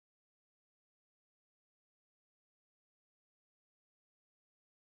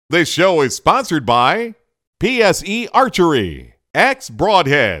This show is sponsored by PSE Archery, Axe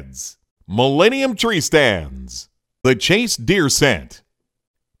Broadheads, Millennium Tree Stands, The Chase Deer Scent,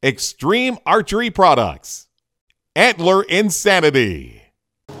 Extreme Archery Products, Antler Insanity.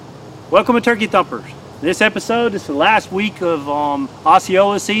 Welcome to Turkey Thumpers. This episode is the last week of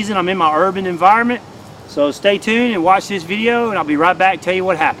Osceola season. I'm in my urban environment, so stay tuned and watch this video, and I'll be right back to tell you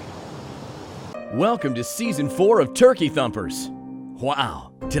what happened. Welcome to Season 4 of Turkey Thumpers.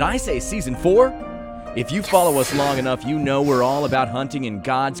 Wow, did I say Season 4? If you follow us long enough, you know we're all about hunting in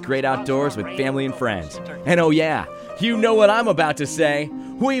God's great outdoors with family and friends. And oh yeah, you know what I'm about to say.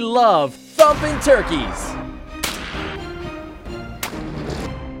 We love thumping turkeys.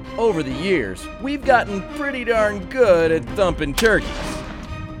 Over the years, we've gotten pretty darn good at thumping turkeys.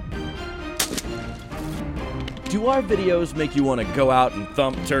 Do our videos make you want to go out and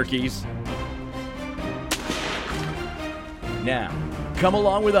thump turkeys? Now, come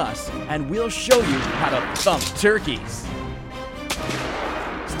along with us and we'll show you how to thump turkeys.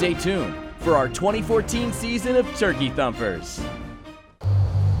 Stay tuned for our 2014 season of Turkey Thumpers.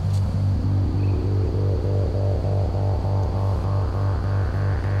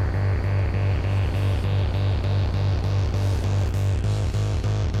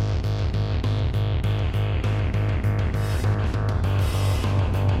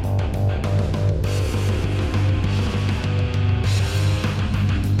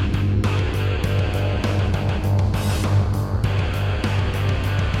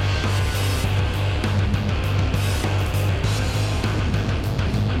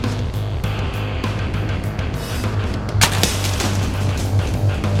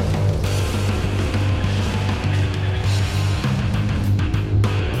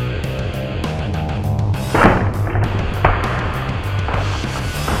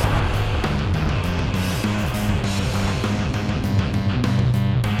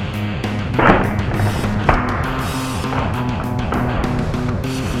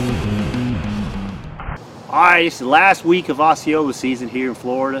 Alright, it's the last week of Osceola season here in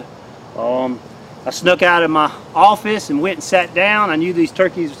Florida. I snuck out of my office and went and sat down. I knew these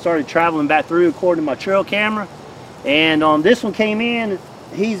turkeys started traveling back through according to my trail camera. And this one came in.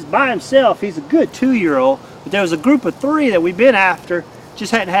 He's by himself. He's a good 2-year-old. But there was a group of 3 that we've been after.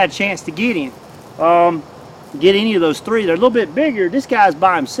 Just hadn't had a chance to get him. Get any of those 3. They're a little bit bigger. This guy's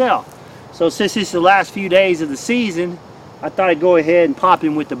by himself. So since it's the last few days of the season, I thought I'd go ahead and pop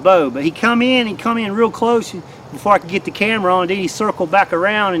him with the bow. But he come in real close before I could get the camera on. Then he circled back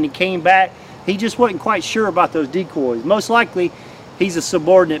around and he came back. He just wasn't quite sure about those decoys. Most likely he's a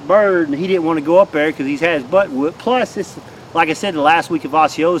subordinate bird and he didn't want to go up there because he's had his butt whooped. Plus, it's, like I said, the last week of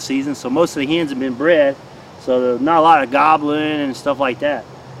Osceola season, so most of the hens have been bred. So there's not a lot of gobbling and stuff like that.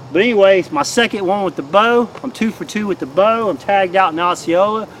 But anyway, it's my second one with the bow. I'm 2 for 2 with the bow. I'm tagged out in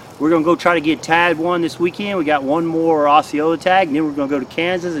Osceola. We're going to go try to get tagged one this weekend. We got one more Osceola tag, and then we're going to go to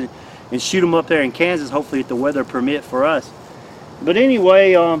Kansas and shoot them up there in Kansas, hopefully if the weather permit for us. But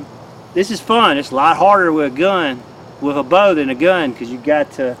anyway, this is fun. It's a lot harder with a gun, with a bow than a gun, because you've got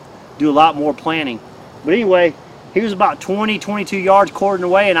to do a lot more planning. But anyway, he was about 20, 22 yards quartering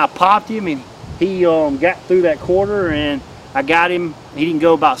away, and I popped him, and he got through that quarter, and I got him. He didn't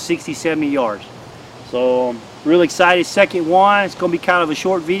go about 60, 70 yards. So really excited. Second one. It's going to be kind of a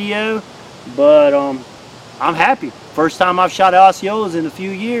short video, but I'm happy. First time I've shot Osceolas in a few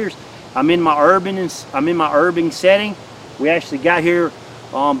years. I'm in my urban setting. We actually got here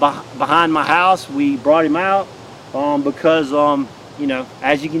behind my house. We brought him out because you know,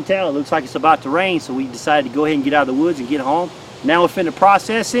 as you can tell, it looks like it's about to rain, so we decided to go ahead and get out of the woods and get home. Now we're finna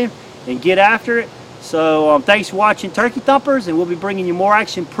process him and get after it. So thanks for watching Turkey Thumpers, and we'll be bringing you more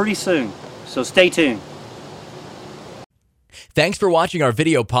action pretty soon. So stay tuned. Thanks for watching our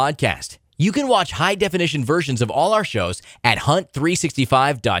video podcast. You can watch high-definition versions of all our shows at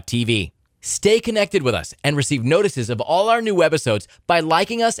hunt365.tv. Stay connected with us and receive notices of all our new episodes by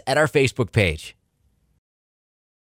liking us at our Facebook page.